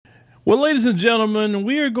Well, ladies and gentlemen,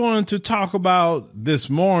 we are going to talk about this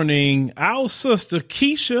morning our sister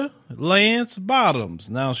Keisha Lance Bottoms.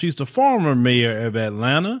 Now, she's the former mayor of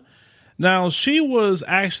Atlanta. Now, she was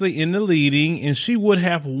actually in the leading, and she would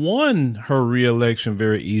have won her reelection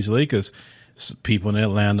very easily because people in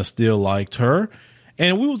Atlanta still liked her.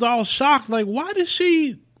 And we was all shocked, like, why did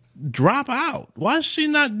she drop out? Why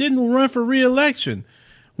didn't run for reelection?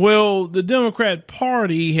 Well, the Democrat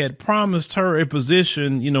Party had promised her a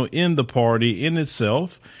position, in the party in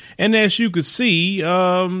itself. And as you could see,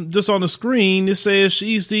 just on the screen, it says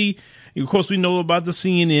of course, we know about the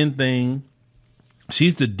CNN thing.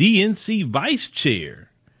 She's the DNC vice chair.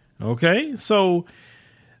 Okay, so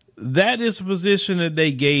that is a position that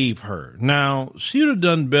they gave her. Now, she would have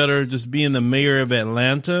done better just being the mayor of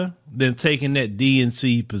Atlanta than taking that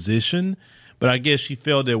DNC position. But I guess she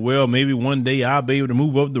felt that, well, maybe one day I'll be able to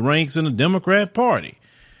move up the ranks in the Democrat Party.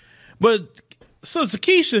 But Sister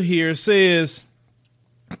Keisha here says,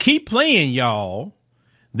 keep playing, y'all.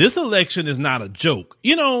 This election is not a joke.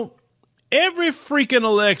 Every freaking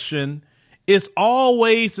election is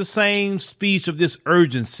always the same speech of this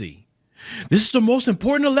urgency. This is the most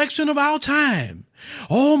important election of our time.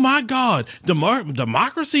 Oh, my God.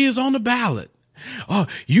 Democracy is on the ballot.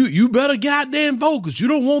 You better get out there and vote because you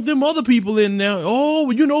don't want them other people in there. Oh,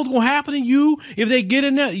 you know what's going to happen to you if they get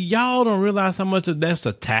in there. Y'all don't realize how much of that's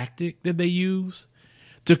a tactic that they use.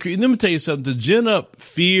 Let me tell you something. To gin up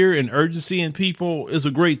fear and urgency in people is a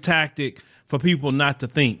great tactic for people not to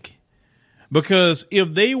think. Because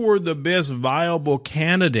if they were the best viable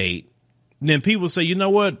candidate, then people say, you know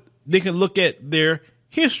what? They can look at their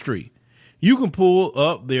history. You can pull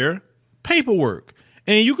up their paperwork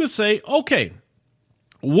and you can say, okay,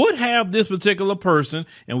 what have this particular person,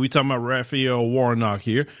 and we talking about Raphael Warnock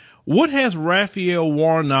here, what has Raphael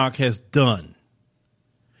Warnock has done?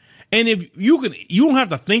 And if you don't have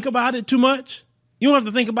to think about it too much. You don't have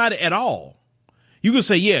to think about it at all. You can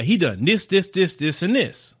say, yeah, he done this, and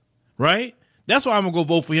this, right? That's why I'm gonna go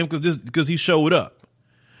vote for him because he showed up.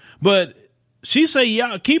 But she say,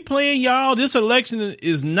 y'all keep playing, y'all. This election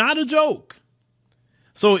is not a joke.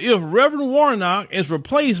 So if Reverend Warnock is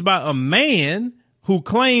replaced by a man who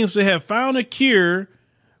claims to have found a cure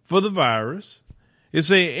for the virus,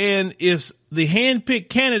 and is the handpicked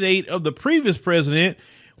candidate of the previous president,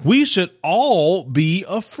 we should all be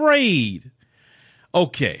afraid.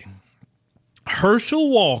 Okay.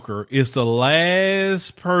 Herschel Walker is the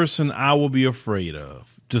last person I will be afraid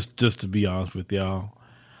of. Just to be honest with y'all.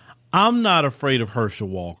 I'm not afraid of Herschel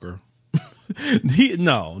Walker.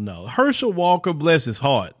 No. Herschel Walker, bless his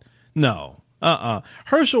heart. No.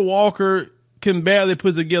 Herschel Walker can barely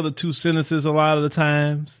put together two sentences a lot of the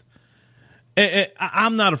times.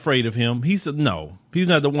 I'm not afraid of him. He's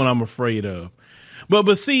not the one I'm afraid of.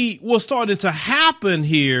 But see, what's starting to happen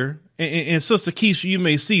here, and Sister Keisha, you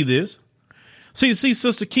may see this. See,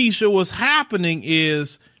 Sister Keisha, what's happening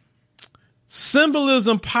is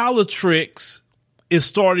symbolism politics is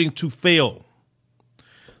starting to fail.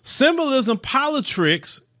 Symbolism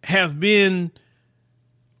politics have been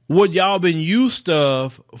what y'all been used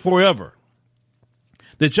of forever.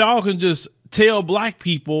 That y'all can just tell black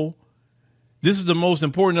people this is the most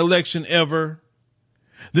important election ever.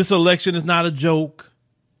 This election is not a joke.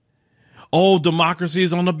 Oh, democracy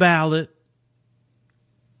is on the ballot.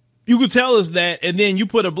 You could tell us that, and then you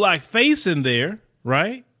put a black face in there,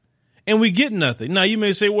 right? And we get nothing. Now, you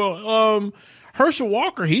may say, well, Herschel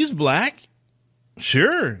Walker, he's black.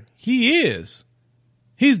 Sure, he is.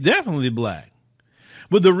 He's definitely black.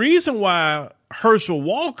 But the reason why Herschel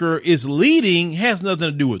Walker is leading has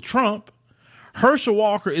nothing to do with Trump. Herschel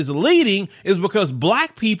Walker is leading is because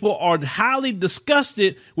black people are highly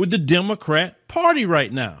disgusted with the Democrat Party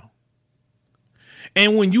right now.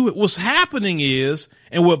 And what's happening is,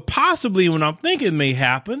 and what I'm thinking may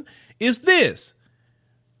happen is this.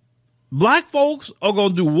 Black folks are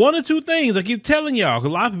going to do one or two things. I keep telling y'all, because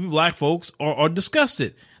a lot of people, black folks are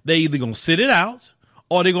disgusted. They're either going to sit it out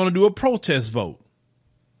or they're going to do a protest vote.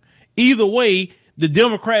 Either way, the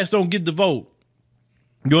Democrats don't get the vote.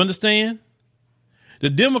 You understand? The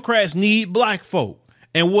Democrats need black folk.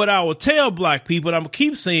 And what I will tell black people, and I'm going to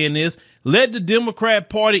keep saying this, let the Democrat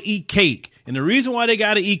Party eat cake. And the reason why they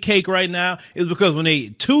got to eat cake right now is because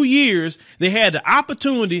when 2 years, they had the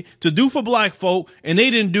opportunity to do for black folk, and they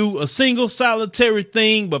didn't do a single solitary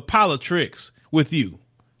thing but politics with you.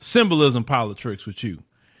 Symbolism politics with you.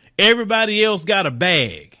 Everybody else got a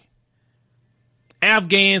bag.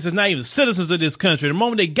 Afghans are not even citizens of this country. The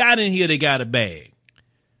moment they got in here, they got a bag.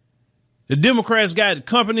 The Democrats got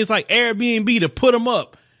companies like Airbnb to put them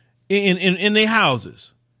up in their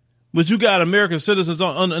houses. But you got American citizens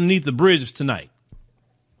underneath the bridges tonight.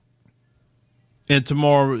 and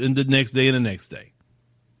tomorrow and the next day and the next day.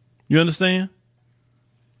 You understand?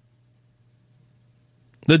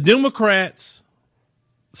 The Democrats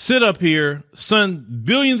sit up here, send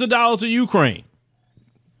billions of dollars to Ukraine.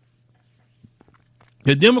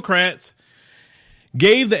 The Democrats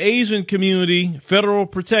gave the Asian community federal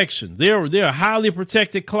protection. They're a highly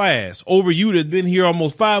protected class. Over you that's been here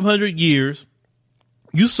almost 500 years,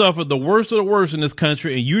 you suffered the worst of the worst in this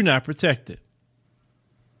country, and you're not protected.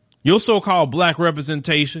 Your so-called black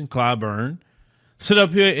representation, Clyburn, sit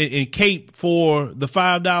up here and cape for the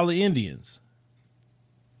 $5 Indians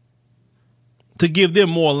to give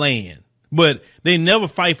them more land. But they never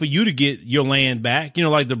fight for you to get your land back. You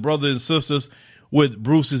know, like the brothers and sisters with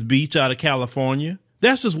Bruce's Beach out of California.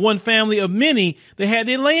 That's just one family of many that had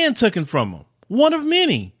their land taken from them. One of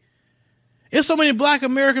many. There's so many black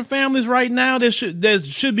American families right now that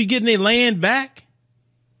should be getting their land back.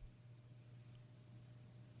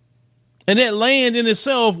 And that land in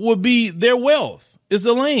itself would be their wealth, is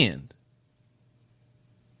the land.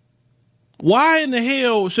 Why in the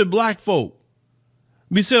hell should black folk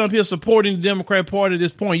be sitting up here supporting the Democrat Party at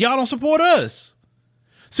this point? Y'all don't support us.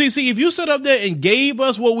 See, if you sit up there and gave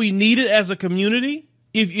us what we needed as a community,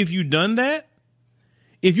 if you done that,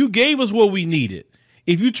 if you gave us what we needed,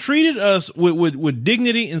 if you treated us with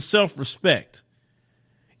dignity and self-respect,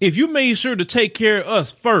 if you made sure to take care of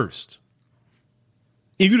us first,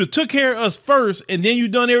 if you'd have took care of us first and then you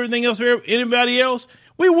done everything else for anybody else,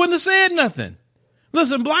 we wouldn't have said nothing.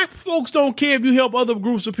 Listen, black folks don't care if you help other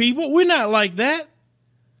groups of people. We're not like that.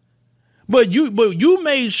 But you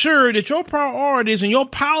made sure that your priorities and your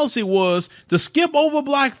policy was to skip over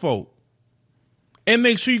black folk and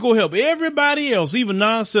make sure you go help everybody else, even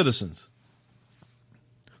non-citizens.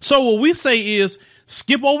 So what we say is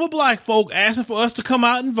skip over black folk asking for us to come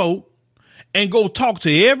out and vote and go talk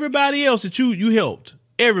to everybody else that you helped.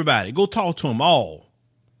 Everybody, go talk to them all.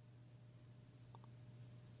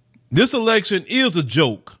 This election is a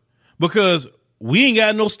joke because we ain't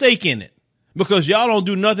got no stake in it. Because y'all don't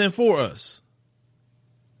do nothing for us.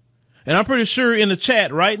 And I'm pretty sure in the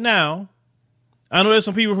chat right now, I know there's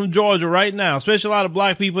some people from Georgia right now, especially a lot of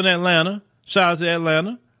black people in Atlanta. Shout out to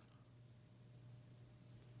Atlanta.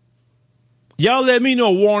 Y'all let me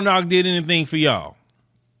know Warnock did anything for y'all.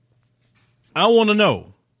 I want to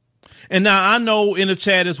know. And now I know in the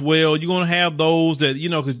chat as well, you're going to have those that, you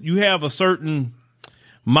know, because you have a certain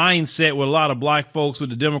mindset with a lot of black folks with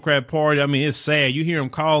the Democrat Party. I mean, it's sad. You hear them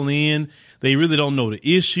call in. They really don't know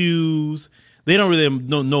the issues. They don't really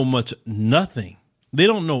know much, nothing. They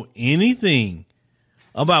don't know anything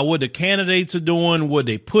about what the candidates are doing, what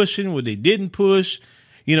they pushing, what they didn't push.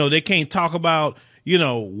 You know, they can't talk about, you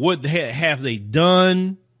know, what have they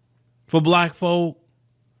done for black folk.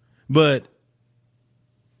 But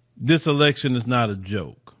this election is not a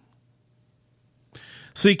joke.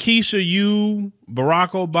 See, Keisha, you,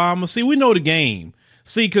 Barack Obama, see, we know the game.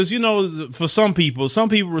 See, because, you know, for some people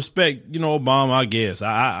respect, you know, Obama, I guess.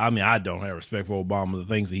 I mean, I don't have respect for Obama,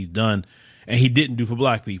 the things that he's done and he didn't do for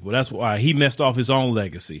black people. That's why he messed off his own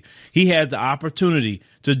legacy. He had the opportunity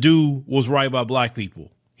to do what's right by black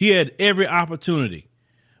people. He had every opportunity.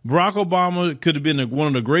 Barack Obama could have been one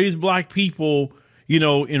of the greatest black people, you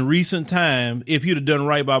know, in recent time if he'd have done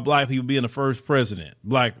right by black people being the first president,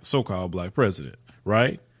 so-called black president,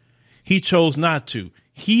 right? He chose not to.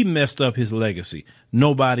 He messed up his legacy,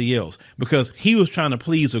 nobody else, because he was trying to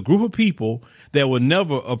please a group of people that would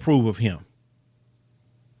never approve of him.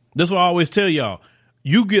 That's why I always tell y'all,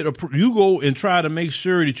 you go and try to make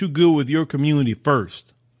sure that you're good with your community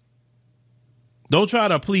first. Don't try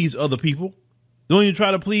to please other people. Don't even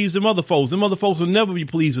try to please them other folks. Them other folks will never be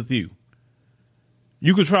pleased with you.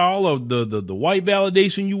 You can try all of the white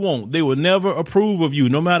validation you want. They will never approve of you,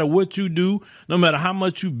 no matter what you do, no matter how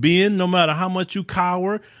much you bend, no matter how much you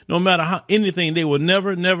cower, no matter how anything. They will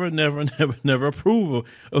never approve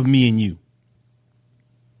of me and you.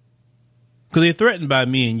 Because they're threatened by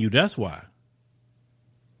me and you. That's why.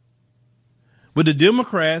 But the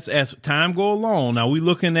Democrats, as time go along, now we're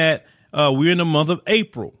looking at, we're in the month of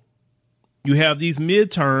April. You have these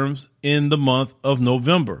midterms in the month of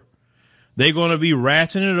November. They're going to be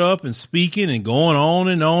ratcheting it up and speaking and going on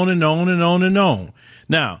and on and on and on and on.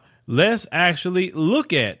 Now, let's actually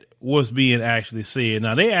look at what's being actually said.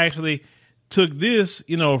 Now, they actually took this,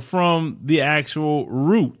 you know, from the actual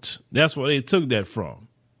root. That's what they took that from.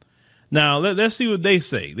 Now, let's see what they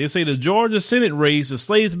say. They say the Georgia Senate race is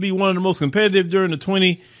slated to be one of the most competitive during the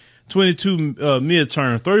 2022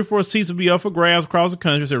 midterm. 34 seats will be up for grabs across the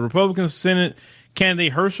country. Said Republican Senate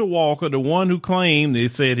candidate Herschel Walker, the one who claimed they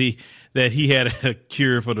said that he had a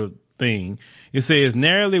cure for the thing. It says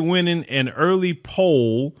narrowly winning an early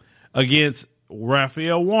poll against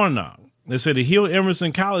Raphael Warnock. They said the Hill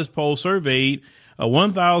Emerson College poll surveyed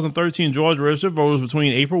 1,013 Georgia registered voters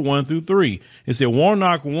between April 1 through 3. It said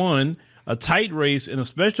Warnock won a tight race in a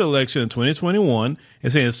special election in 2021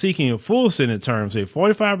 and saying seeking a full Senate term. Say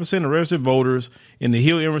 45% of registered voters in the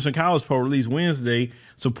Hill Emerson College poll released Wednesday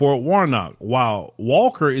support Warnock, while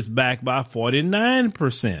Walker is backed by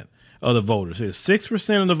 49% of the voters.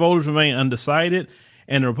 6% of the voters remain undecided,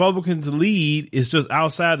 and the Republicans' lead is just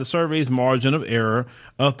outside the survey's margin of error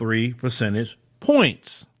of 3 percentage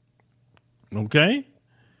points. Okay.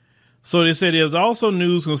 So they said there's also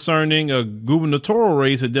news concerning a gubernatorial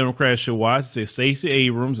race that Democrats should watch. They say Stacey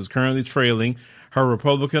Abrams is currently trailing her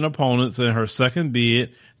Republican opponents in her second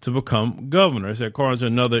bid to become governor. They said according to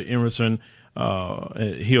another Emerson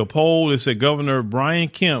Hill poll, they said Governor Brian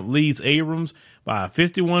Kemp leads Abrams by a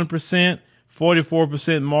 51%,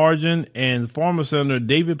 44% margin, and former Senator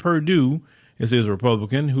David Perdue, this is a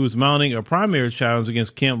Republican, who is mounting a primary challenge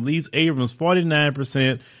against Kemp, leads Abrams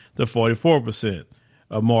 49% to 44%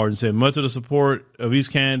 of margin. Said much of the support of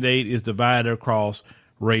each candidate is divided across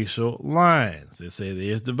racial lines. They say they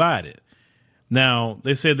is divided. Now,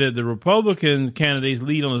 they said that the Republican candidates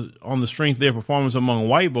lead on the strength of their performance among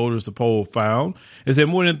white voters, the poll found. It said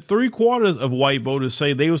more than 3/4 of white voters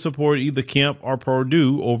say they would support either Kemp or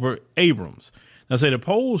Perdue over Abrams. Now, say the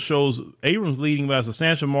poll shows Abrams leading by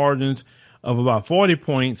substantial margins of about 40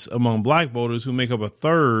 points among black voters who make up a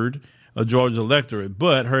third of Georgia's electorate,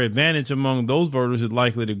 but her advantage among those voters is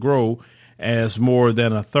likely to grow as more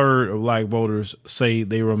than a third of black voters say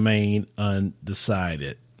they remain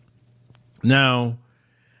undecided. Now,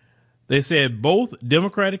 they said both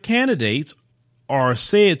Democratic candidates are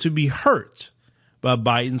said to be hurt by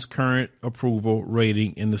Biden's current approval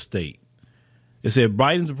rating in the state. They said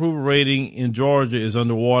Biden's approval rating in Georgia is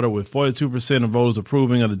underwater, with 42% of voters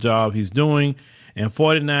approving of the job he's doing and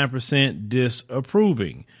 49%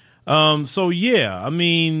 disapproving. So, yeah, I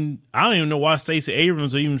mean, I don't even know why Stacey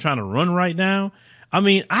Abrams are even trying to run right now. I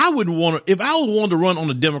mean, I wouldn't want to, if I wanted to run on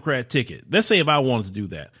a Democrat ticket, let's say if I wanted to do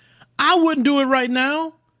that, I wouldn't do it right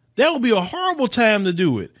now. That would be a horrible time to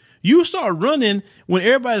do it. You start running when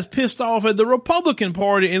everybody's pissed off at the Republican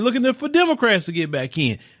Party and looking for Democrats to get back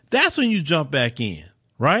in. That's when you jump back in,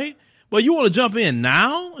 right? But you want to jump in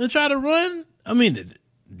now and try to run? I mean,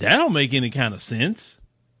 that don't make any kind of sense.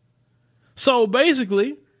 So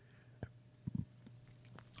basically,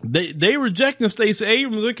 they rejecting Stacey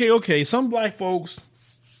Abrams. Okay. Some black folks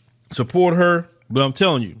support her, but I'm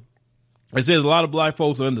telling you, it says a lot of black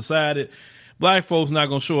folks are undecided. Black folks not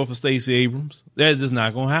going to show up for Stacey Abrams. That is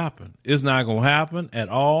not going to happen. It's not going to happen at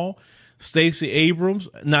all. Stacey Abrams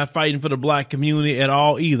not fighting for the black community at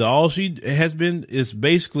all either. All she has been is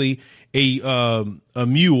basically a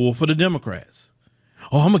mule for the Democrats.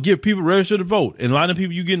 Oh, I'm going to get people registered to vote. And a lot of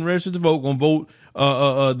people you getting registered to vote going to vote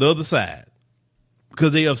the other side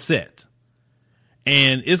because they upset.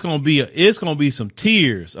 And it's gonna be some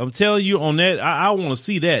tears. I'm telling you on that. I want to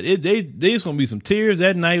see that. There's gonna be some tears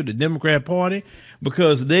that night with the Democrat Party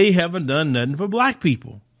because they haven't done nothing for black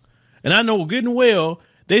people. And I know good and well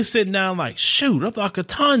they sitting down like, shoot, I thought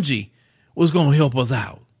Ketanji was gonna help us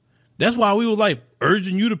out. That's why we was like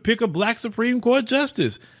urging you to pick a black Supreme Court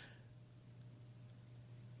justice.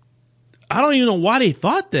 I don't even know why they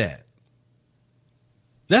thought that.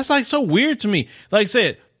 That's like so weird to me. Like I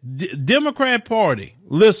said. Democrat Party,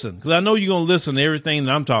 listen, because I know you're going to listen to everything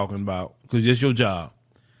that I'm talking about because it's your job.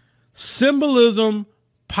 Symbolism,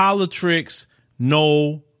 politics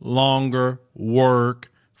no longer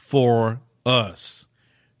work for us.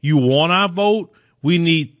 You want our vote? We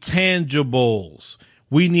need tangibles.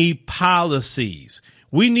 We need policies.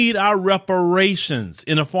 We need our reparations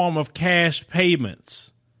in the form of cash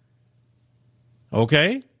payments.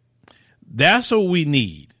 Okay? That's what we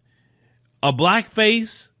need. A black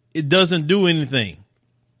face, it doesn't do anything.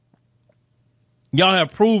 Y'all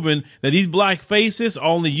have proven that these black faces are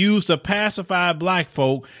only used to pacify black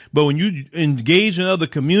folk. But when you engage in other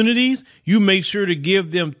communities, you make sure to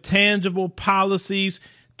give them tangible policies,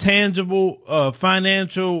 tangible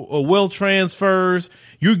financial wealth transfers.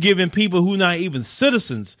 You're giving people who not even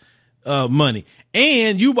citizens money.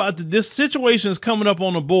 And this situation is coming up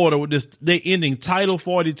on the border with this. They ending Title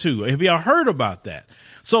 42. Have y'all heard about that?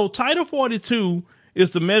 So Title 42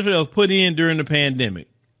 is the measure that was put in during the pandemic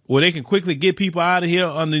where they can quickly get people out of here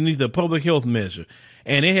underneath the public health measure.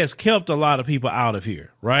 And it has kept a lot of people out of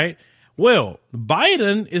here, right? Well,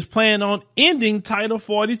 Biden is planning on ending Title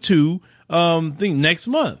 42 next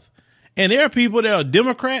month. And there are people that are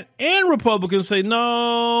Democrat and Republicans say,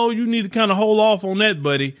 no, you need to kind of hold off on that,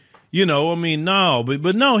 buddy. You know, I mean, no,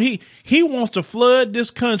 but no, he wants to flood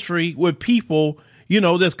this country with people,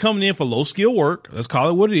 that's coming in for low skill work. Let's call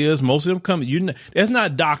it what it is. Most of them coming. That's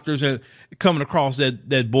not doctors that coming across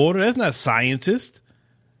that border. That's not scientists.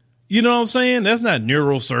 You know what I'm saying? That's not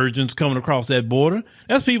neurosurgeons coming across that border.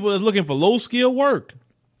 That's people that's looking for low skill work.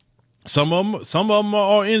 Some of them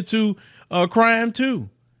are into crime too.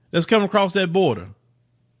 That's coming across that border.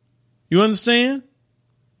 You understand?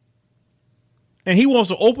 And he wants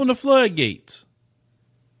to open the floodgates.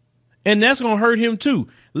 And that's going to hurt him too.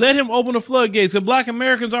 Let him open the floodgates, because black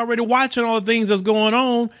Americans are already watching all the things that's going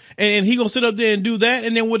on. And he going to sit up there and do that.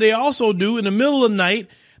 And then what they also do in the middle of the night,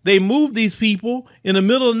 they move these people in the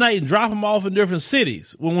middle of the night and drop them off in different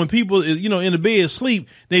cities. When people, in the bed asleep,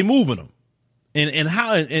 they moving them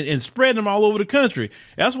and spreading them all over the country.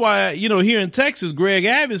 That's why, here in Texas, Greg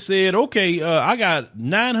Abbott said, okay, I got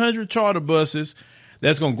 900 charter buses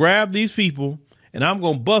that's going to grab these people and I'm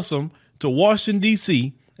going to bus them to Washington,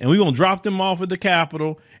 D.C., and we're going to drop them off at the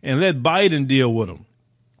Capitol and let Biden deal with them.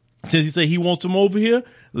 Since he said he wants them over here,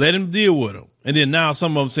 let him deal with them. And then now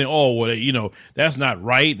some of them saying, oh, well, that's not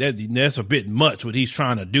right. That's a bit much what he's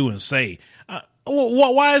trying to do and say.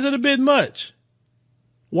 Why is it a bit much?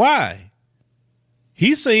 Why?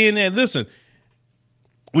 He's saying that, listen,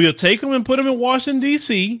 we'll take them and put them in Washington,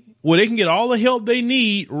 D.C., where they can get all the help they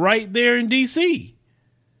need right there in D.C.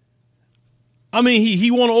 I mean, he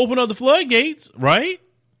want to open up the floodgates, right?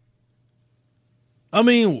 I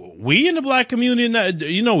mean, we in the black community,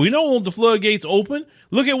 we don't want the floodgates open.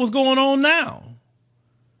 Look at what's going on now.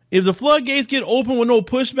 If the floodgates get open with no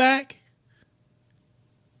pushback,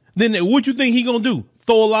 then what you think he gonna do?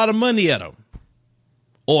 Throw a lot of money at them.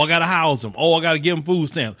 Oh, I got to house them. Oh, I got to give them food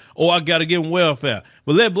stamps. Oh, I got to give them welfare.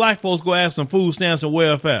 But let black folks go ask some food stamps and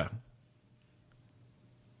welfare.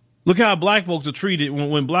 Look how black folks are treated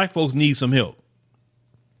when black folks need some help.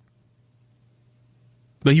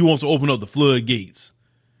 But he wants to open up the floodgates.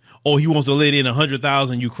 Or he wants to let in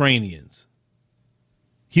 100,000 Ukrainians.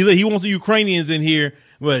 He wants the Ukrainians in here,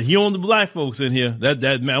 but he wants the black folks in here. I'm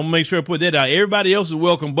gonna make sure I put that out. Everybody else is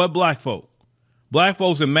welcome but black folk. Black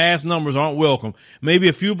folks in mass numbers aren't welcome. Maybe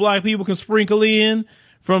a few black people can sprinkle in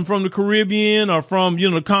from the Caribbean or from,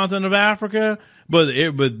 the continent of Africa. But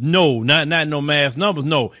no, not no mass numbers.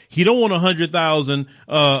 No, he don't want 100,000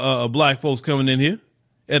 black folks coming in here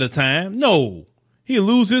at a time. No, he'll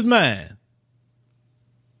lose his mind.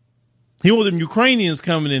 He wants them Ukrainians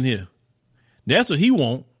coming in here. That's what he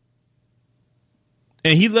want.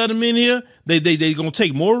 And he let them in here. They going to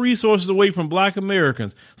take more resources away from black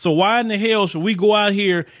Americans. So why in the hell should we go out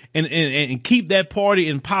here and keep that party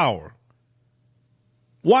in power?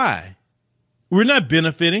 Why? We're not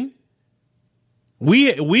benefiting.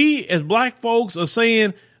 We as black folks are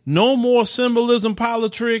saying no more symbolism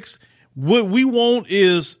politics. What we want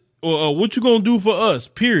is what you going to do for us,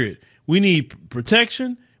 period. We need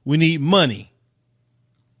protection. We need money.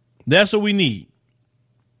 That's what we need.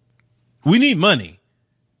 We need money.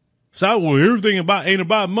 So everything ain't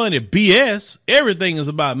about money. BS. Everything is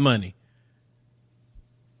about money.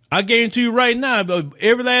 I guarantee you right now,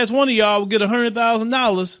 every last one of y'all will get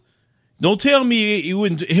 $100,000. Don't tell me it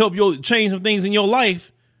wouldn't help you change some things in your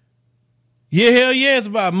life. Yeah, hell yeah, it's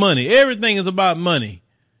about money. Everything is about money.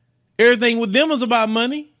 Everything with them is about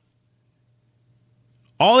money.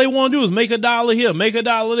 All they want to do is make $1 here, make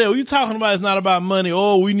 $1 there. What you talking about? It's not about money.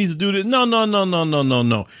 Oh, we need to do this.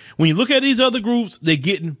 No. When you look at these other groups, they're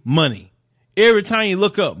getting money. Every time you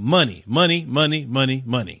look up, money.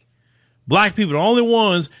 Black people are the only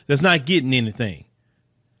ones that's not getting anything.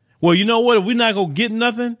 Well, you know what? If we're not going to get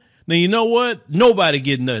nothing, then you know what? Nobody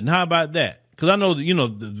getting nothing. How about that? Because I know that,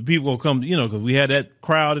 the people will come, because we had that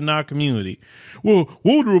crowd in our community. Well,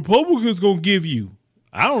 what the Republicans going to give you?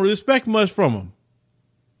 I don't really expect much from them.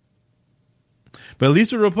 But at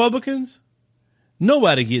least the Republicans,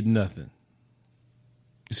 nobody getting nothing.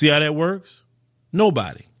 You see how that works?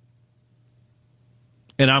 Nobody.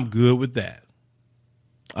 And I'm good with that.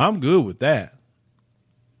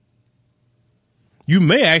 You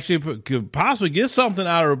may actually could possibly get something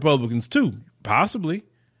out of Republicans too. Possibly.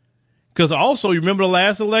 Because also, you remember the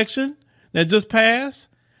last election that just passed?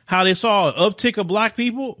 How they saw an uptick of black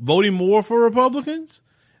people voting more for Republicans?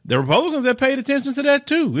 The Republicans that paid attention to that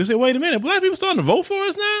too. They said, wait a minute, black people starting to vote for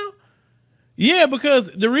us now? Yeah, because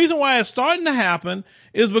the reason why it's starting to happen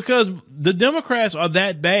is because the Democrats are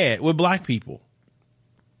that bad with black people.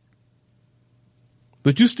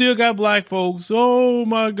 But you still got black folks. Oh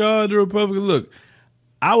my God, the Republican. Look,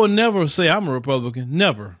 I would never say I'm a Republican.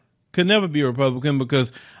 Never. Could never be a Republican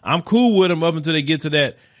because I'm cool with them up until they get to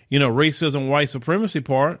that, racism, white supremacy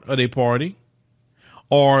part of their party.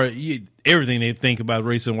 Or everything they think about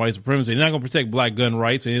racism and white supremacy. They're not going to protect black gun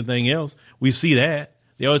rights or anything else. We see that.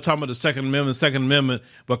 They always talk about the Second Amendment,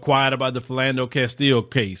 but quiet about the Philando Castile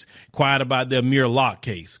case, quiet about the Amir Locke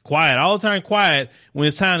case, quiet all the time, quiet when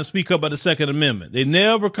it's time to speak up about the Second Amendment. They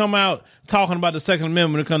never come out talking about the Second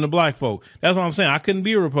Amendment when it comes to black folk. That's what I'm saying. I couldn't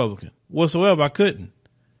be a Republican whatsoever. I couldn't.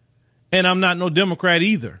 And I'm not no Democrat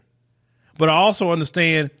either. But I also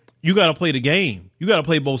understand you got to play the game. You got to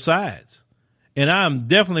play both sides. And I'm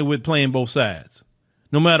definitely with playing both sides,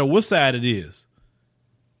 no matter what side it is.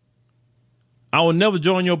 I will never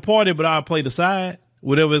join your party, but I'll play the side,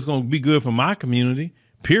 whatever is going to be good for my community,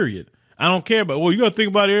 period. I don't care about, well, you got to think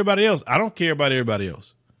about everybody else. I don't care about everybody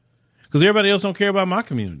else because everybody else don't care about my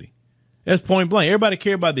community. That's point blank. Everybody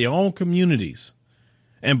care about their own communities.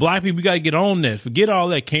 And black people, we got to get on that. Forget all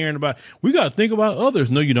that caring about, we got to think about others.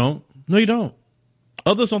 No, you don't. No, you don't.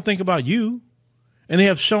 Others don't think about you. And they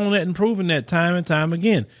have shown that and proven that time and time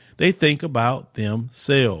again. They think about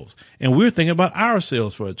themselves. And we're thinking about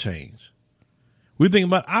ourselves for a change. We're thinking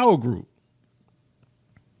about our group.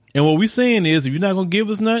 And what we're saying is, if you're not going to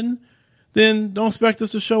give us nothing, then don't expect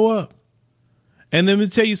us to show up. And let me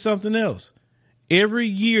tell you something else. Every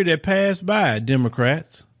year that passed by,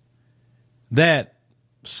 Democrats, that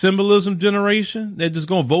symbolism generation, they're just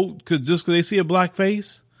going to vote just because they see a black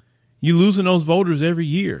face, you're losing those voters every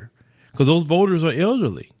year because those voters are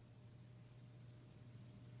elderly.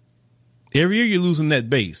 Every year you're losing that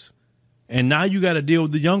base. And now you got to deal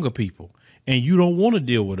with the younger people. And you don't want to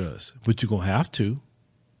deal with us, but you're going to have to.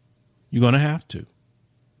 You're going to have to.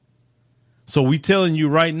 So we telling you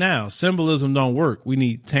right now, symbolism don't work. We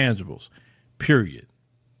need tangibles, period.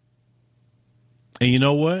 And you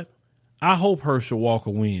know what? I hope Herschel Walker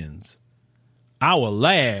wins. I would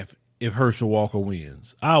laugh if Herschel Walker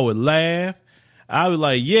wins. I would laugh. I would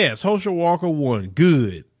like, yes, Herschel Walker won.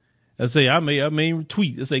 Good. I may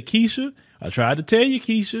tweet. I say, Keisha, I tried to tell you,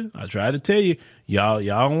 Keisha. I tried to tell you. Y'all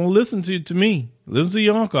don't listen to me. Listen to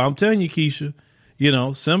your uncle. I'm telling you, Keisha. You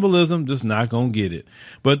know, symbolism just not going to get it.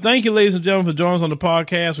 But thank you, ladies and gentlemen, for joining us on the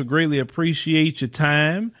podcast. We greatly appreciate your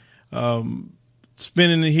time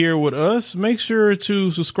spending it here with us. Make sure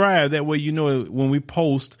to subscribe. That way you know when we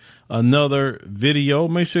post another video.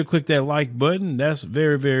 Make sure to click that like button. That's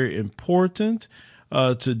very, very important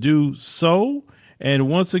to do so. And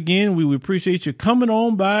once again, we appreciate you coming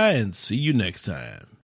on by and see you next time.